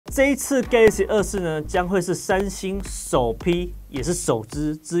这一次 Galaxy S24呢，将会是三星首批也是首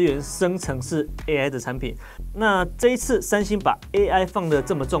支支援生成式 AI 的产品。那这一次三星把 AI 放得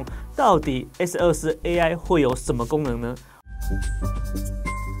这么重，到底 S24 AI 会有什么功能呢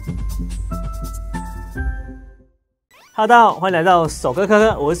？Hello， 大家好，欢迎来到手哥科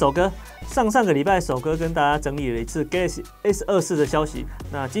科，我是手哥。上个礼拜，手哥跟大家整理了一次 Galaxy S24的消息。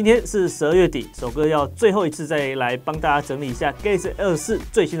那今天是12月底，手哥要最后一次再来帮大家整理一下 Galaxy S24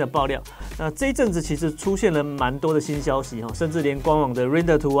最新的爆料。那这一阵子其实出现了蛮多的新消息甚至连官网的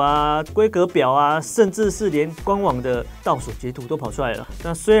render 图啊、规格表啊，甚至是连官网的倒数截图都跑出来了。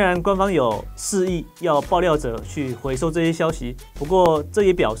那虽然官方有示意要爆料者去回收这些消息，不过这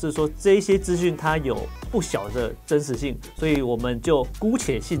也表示说这一些资讯它有不小的真实性，所以我们就姑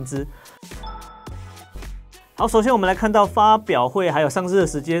且信之。好，首先我们来看到发表会还有上市的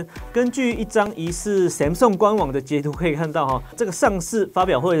时间。根据一张疑似 Samsung 官网的截图可以看到这个上市发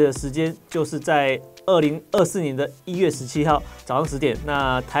表会的时间就是在2024年的1月17号早上10点，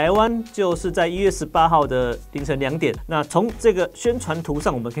那台湾就是在1月18号的凌晨2点。那从这个宣传图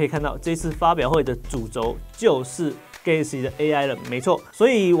上我们可以看到，这次发表会的主轴就是Galaxy 的 AI 了，没错，所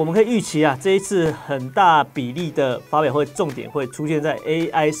以我们可以预期这一次很大比例的发表会重点会出现在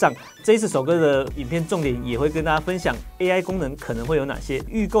AI 上。这一次手哥的影片重点也会跟大家分享 AI 功能可能会有哪些。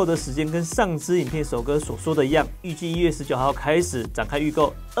预购的时间跟上支影片手哥所说的一样，预计1月19号开始展开预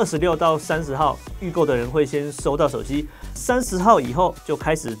购，26到30号预购的人会先收到手机，30号以后就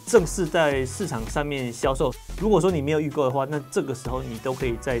开始正式在市场上面销售。如果说你没有预购的话，那这个时候你都可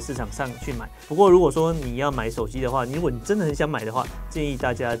以在市场上去买。不过如果说你要买手机的话，如果你真的很想买的话，建议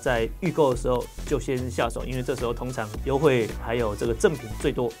大家在预购的时候就先下手，因为这时候通常优惠还有这个赠品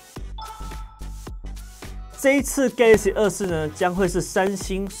最多。这一次 Galaxy S24呢，将会是三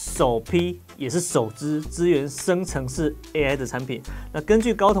星首批也是首支支援生成式 AI 的产品。那根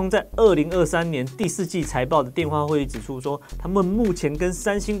据高通在2023年第4季财报的电话会议指出说，他们目前跟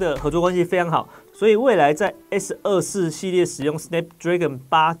三星的合作关系非常好，所以未来在 S24系列使用 Snapdragon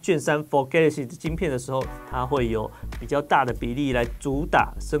 8 Gen 3 for Galaxy 的晶片的时候，它会有比较大的比例来主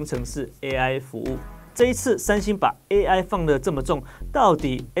打生成式 AI 服务。这一次三星把 AI 放得这么重，到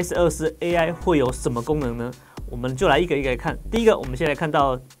底 S24 AI 会有什么功能呢？我们就来一个一个来看。第一个，我们先来看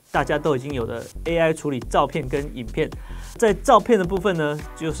到大家都已经有的 AI 处理照片跟影片。在照片的部分呢，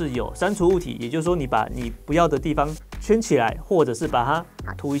就是有删除物体，也就是说你把你不要的地方圈起来，或者是把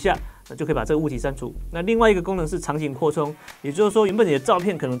它涂一下，那就可以把这个物体删除。那另外一个功能是场景扩充，也就是说原本你的照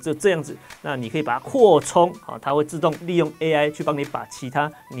片可能只有这样子，那你可以把它扩充，它会自动利用 AI 去帮你把其他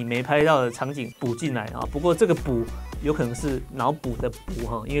你没拍到的场景补进来不过这个补有可能是脑补的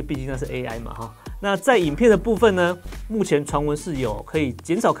补因为毕竟那是 AI 嘛那在影片的部分呢，目前传闻是有可以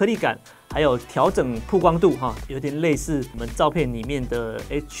减少颗粒感，还有调整曝光度有点类似我们照片里面的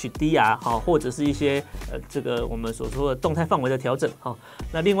HDR 或者是一些这个我们所说的动态范围的调整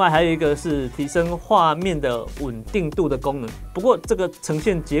那另外还有一个是提升画面的稳定度的功能，不过这个呈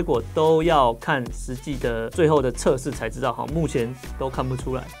现结果都要看实际的最后的测试才知道目前都看不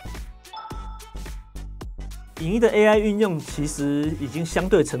出来。影音的 AI 运用其实已经相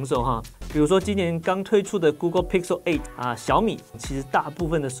对成熟比如说今年刚推出的 Google Pixel 8小米其实大部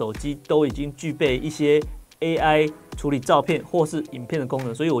分的手机都已经具备一些 AI 处理照片或是影片的功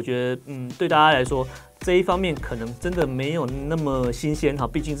能，所以我觉得对大家来说这一方面可能真的没有那么新鲜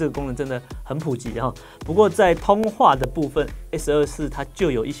毕竟这个功能真的很普及不过在通话的部分 S24它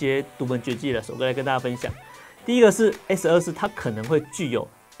就有一些独门绝技了，手哥来跟大家分享。第一个是 S24它可能会具有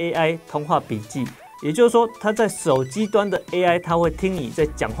AI 通话笔记，也就是说，它在手机端的 AI， 它会听你在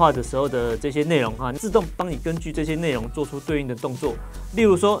讲话的时候的这些内容自动帮你根据这些内容做出对应的动作。例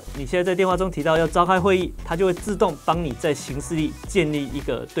如说，你现在在电话中提到要召开会议，它就会自动帮你在行事历建立一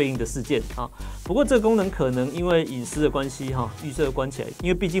个对应的事件不过这个功能可能因为隐私的关系预设关起来，因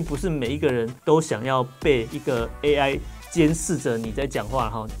为毕竟不是每一个人都想要被一个 AI监视着你在讲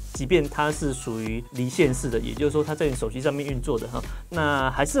话即便它是属于离线式的，也就是说它在你手机上面运作的那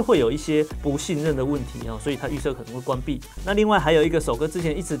还是会有一些不信任的问题所以它预设可能会关闭。那另外还有一个手哥之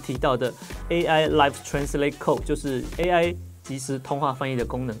前一直提到的 AI Live Translate Code， 就是 AI 即时通话翻译的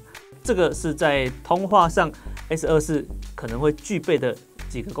功能，这个是在通话上 S24可能会具备的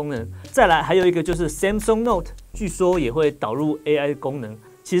几个功能。再来还有一个就是 Samsung Note， 据说也会导入 AI 功能。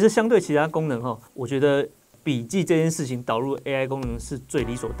其实相对其他功能我觉得笔记这件事情导入 AI 功能是最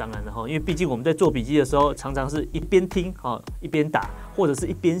理所当然的因为毕竟我们在做笔记的时候，常常是一边听一边打，或者是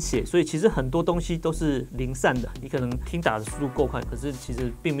一边写，所以其实很多东西都是零散的。你可能听打的速度够快，可是其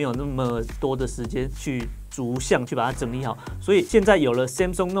实并没有那么多的时间去逐项去把它整理好。所以现在有了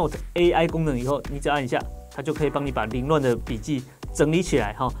Samsung Note AI 功能以后，你只要按一下，它就可以帮你把凌乱的笔记整理起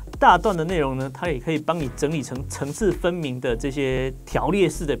来哈。大段的内容呢，它也可以帮你整理成层次分明的这些条列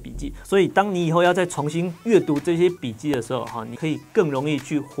式的笔记。所以当你以后要再重新阅读这些笔记的时候哈，你可以更容易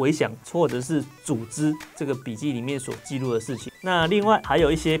去回想或者是组织这个笔记里面所记录的事情。那另外还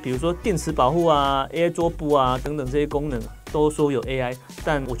有一些，比如说电池保护啊、AI 桌布啊等等这些功能。都说有 AI，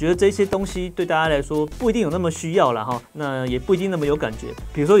 但我觉得这些东西对大家来说不一定有那么需要啦哈，那也不一定那么有感觉。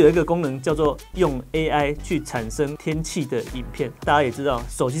比如说有一个功能叫做用 AI 去产生天气的影片，大家也知道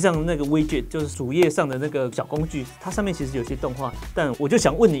手机上的那个 widget 就是主页上的那个小工具，它上面其实有些动画，但我就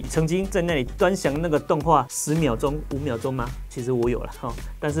想问你，曾经在那里端详那个动画10秒钟、5秒钟吗？其实我有了哈，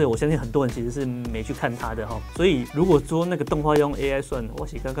但是我相信很多人其实是没去看它的哈。所以如果说那个动画用 AI 算，我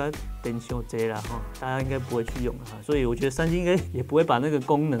是刚刚点修这啦哈，大家应该不会去用哈。所以我觉得三星应该也不会把那个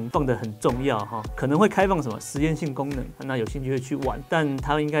功能放得很重要哈，可能会开放什么实验性功能，那有兴趣会去玩，但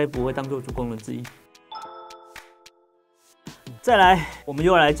它应该不会当做主功能之一。再来，我们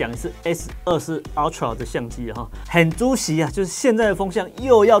又来讲的是 S24 Ultra 的相机哈，很主席啊，就是现在的风向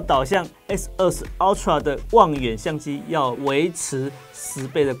又要导向 S24 Ultra 的望远相机要维持10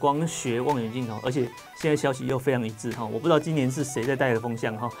倍的光学望远镜头，而且现在消息又非常一致哈，我不知道今年是谁在带的风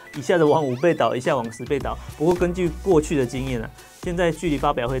向哈，一下子往5倍导，一下往10倍导。不过根据过去的经验啊，现在距离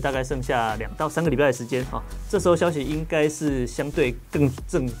发表会大概剩下2到3个礼拜的时间哈，这时候消息应该是相对更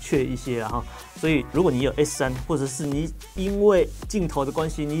正确一些了哈。所以如果你有 S3， 或者是你因为镜头的关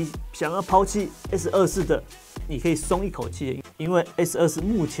系，你想要抛弃 S24 的，你可以松一口气，因为 S24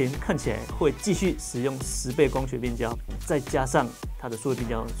 目前看起来会继续使用10倍光学变焦，再加上它的数位变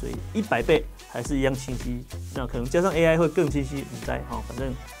焦，所以100倍还是一样清晰。那可能加上 AI 会更清晰，不在哈，反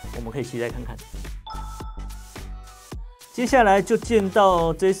正我们可以期待看看。接下来就见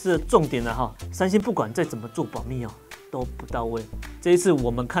到这一次的重点了哈，三星不管再怎么做保密哦，都不到位。这一次我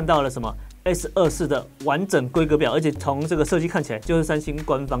们看到了什么？S24的完整规格表，而且从这个设计看起来就是三星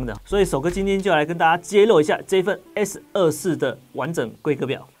官方的，所以手哥今天就来跟大家揭露一下这份 S24的完整规格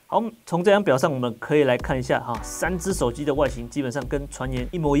表。好，从这张表上我们可以来看一下哈，3只手机的外形基本上跟传言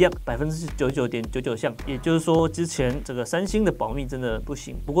一模一样，99.99%像，也就是说之前这个三星的保密真的不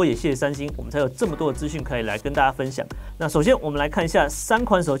行。不过也谢谢三星，我们才有这么多的资讯可以来跟大家分享。那首先我们来看一下3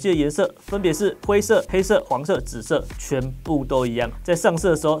款手机的颜色，分别是灰色、黑色、黄色、紫色，全部都一样。在上市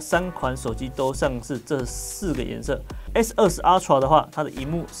的时候，3款手机都上市这4个颜色。S24 Ultra 的话，它的萤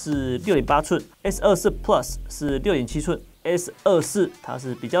幕是6.8寸 ，S24 Plus 是6.7寸。S24 它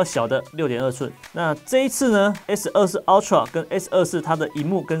是比较小的6.2寸。那这一次呢 ，S24 Ultra 跟 S24 它的萤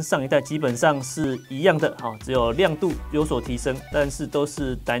幕跟上一代基本上是一样的，只有亮度有所提升，但是都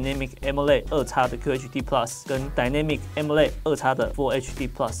是 Dynamic AMOLED 2X 的 QHD Plus 跟 Dynamic AMOLED 2X 的 Full HD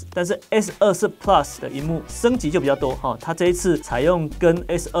Plus。但是 S24 Plus 的萤幕升级就比较多它这一次采用跟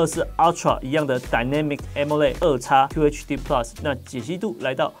S24 Ultra 一样的 Dynamic AMOLED 2X QHD Plus， 那解析度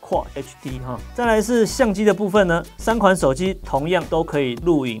来到 Quad HD 再来是相机的部分呢，3款手机同样都可以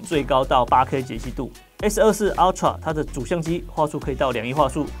录影最高到 8K 解析度。S24 Ultra 它的主相机画素可以到2亿画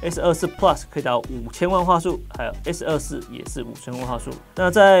素 ，S24 Plus 可以到5000万画素，还有 S24 也是5000万画素。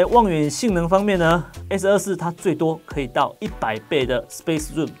那在望远性能方面呢 ，S24 它最多可以到100倍的 Space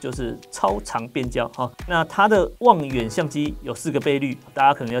Zoom， 就是超长变焦那它的望远相机有4个倍率，大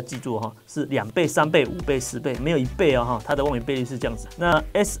家可能要记住是2倍、3倍、5倍、10倍，没有1倍它的望远倍率是这样子。那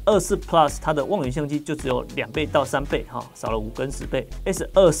S24 Plus 它的望远相机就只有2倍到3倍少了5跟10倍。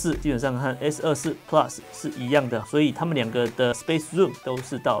S24 基本上和 S24 Plus是一样的，所以他们2个的 Space Zoom 都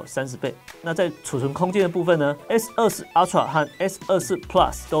是到30倍。那在储存空间的部分呢 ，S24 Ultra 和 S24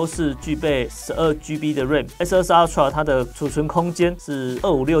 Plus 都是具备12GB 的 RAM。S24 Ultra 它的储存空间是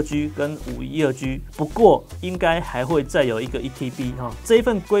256G 跟512G， 不过应该还会再有一个 1TB 这一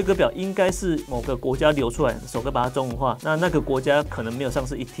份规格表应该是某个国家流出来的，手哥把它中文化。那个国家可能没有上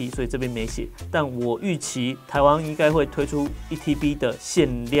市 1T， 所以这边没写。但我预期台湾应该会推出 1TB 的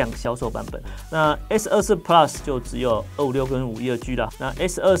限量销售版本。那 S24 Plus 就只有256跟512G 啦。那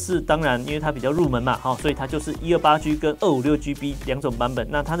S24 当然因为它比较入门嘛，所以它就是 128G 跟256GB 2种版本。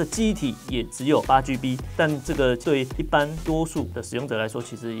那它的记忆体也只有8GB， 但这个对一般多数的使用者来说，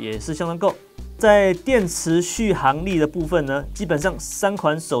其实也是相当够。在电池续航力的部分呢，基本上3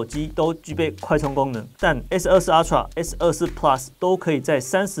款手机都具备快充功能，但 S24 Ultra、S24 Plus 都可以在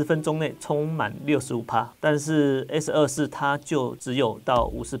30分钟内充满65%，但是 S24 它就只有到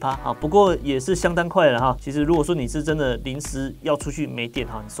50%不过也是相当快了其实如果说你是真的临时要出去没电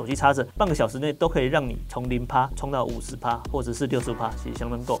你手机插着，半个小时内都可以让你从0%充到50%或者是65%，其实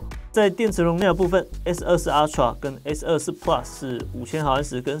相当够。在电池容量的部分 ，S24 Ultra 跟 S24 Plus 是5000毫安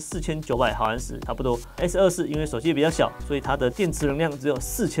时跟4900毫安时差不多。S24 因为手机比较小，所以它的电池容量只有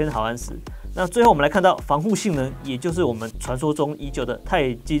4000毫安时。那最后我们来看到防护性能，也就是我们传说中已久的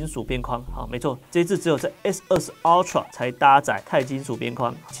钛金属边框。好，没错，这一次只有在 S24 Ultra 才搭载钛金属边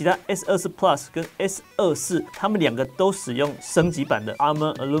框，其他 S24 Plus 跟 S24 它们两个都使用升级版的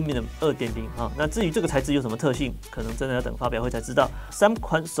Armor Aluminum 2.0。好，那至于这个材质有什么特性，可能真的要等发表会才知道。3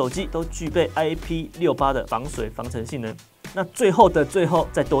款手机都具备 IP68 的防水防尘性能。那最后的最后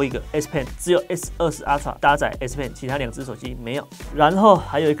再多一个 S Pen， 只有 S20 Ultra 搭载 S Pen， 其他2只手机没有。然后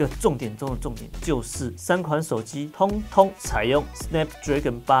还有一个重点中的重点，就是3款手机通通采用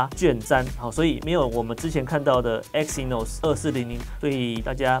Snapdragon 8 Gen 3，好，所以没有我们之前看到的 Exynos 2400，所以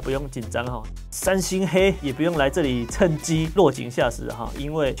大家不用紧张哈。三星黑也不用来这里趁机落井下石哈，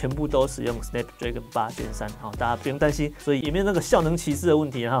因为全部都使用 Snapdragon 8 Gen 3，好，大家不用担心，所以也没有那个效能歧视的问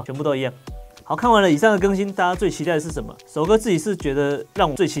题哈，全部都一样。好，看完了以上的更新，大家最期待的是什么？手哥自己是觉得让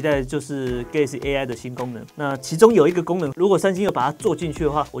我最期待的就是 GalaxyAI 的新功能。那其中有一个功能，如果三星有把它做进去的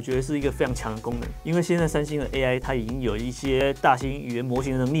话，我觉得是一个非常强的功能。因为现在三星的 AI 它已经有一些大型语言模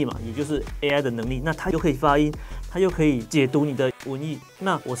型的能力嘛，也就是 AI 的能力。那它又可以发音，它又可以解读你的文意。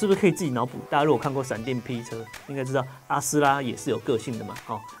那我是不是可以自己脑补？大家如果看过闪电霹车，应该知道阿斯拉也是有个性的嘛。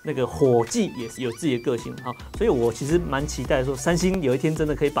好，那个火计也是有自己的个性。好，所以我其实蛮期待说，三星有一天真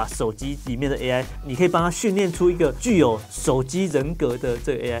的可以把手机里面的 AI， 你可以帮它训练出一个具有手机人格的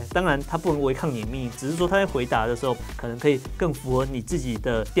这个 AI。当然，它不能违抗你的命令，只是说它在回答的时候，可能可以更符合你自己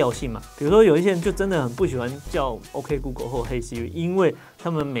的调性嘛。比如说，有一些人就真的很不喜欢叫 OK Google 或 Hey Siri， 因为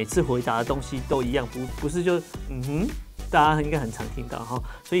他们每次回答的东西都一样，不是就大家应该很常听到哈。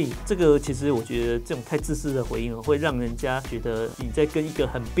所以这个其实我觉得这种太自私的回应会让人家觉得你在跟一个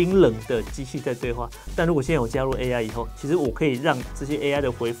很冰冷的机器在对话。但如果现在我加入 AI 以后，其实我可以让这些 AI 的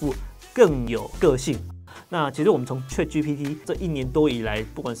回复更有个性。那其实我们从 ChatGPT 这1年多以来，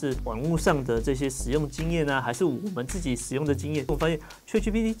不管是网络上的这些使用经验啊，还是我们自己使用的经验，我发现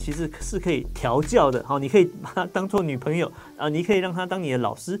ChatGPT 其实是可以调教的。好，你可以把它当做女朋友啊，你可以让它当你的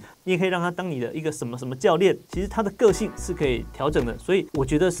老师，你也可以让它当你的一个什么什么教练。其实它的个性是可以调整的。所以我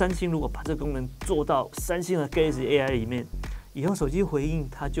觉得三星如果把这个功能做到三星的 GalaxyAI 里面，以后手机回应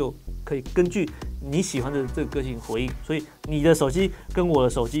它就可以根据你喜欢的这个个性回应。所以你的手机跟我的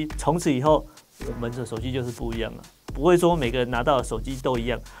手机从此以后，我们的手机就是不一样了，不会说每个人拿到的手机都一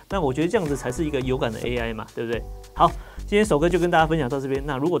样。那我觉得这样子才是一个有感的 AI 嘛，对不对？好，今天手哥就跟大家分享到这边。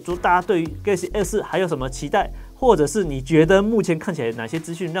那如果说大家对于 Galaxy S 还有什么期待，或者是你觉得目前看起来哪些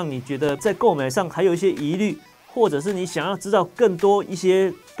资讯让你觉得在购买上还有一些疑虑，或者是你想要知道更多一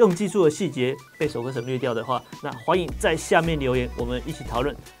些更技术的细节被手哥省略掉的话，那欢迎在下面留言，我们一起讨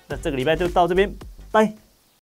论。那这个礼拜就到这边，拜。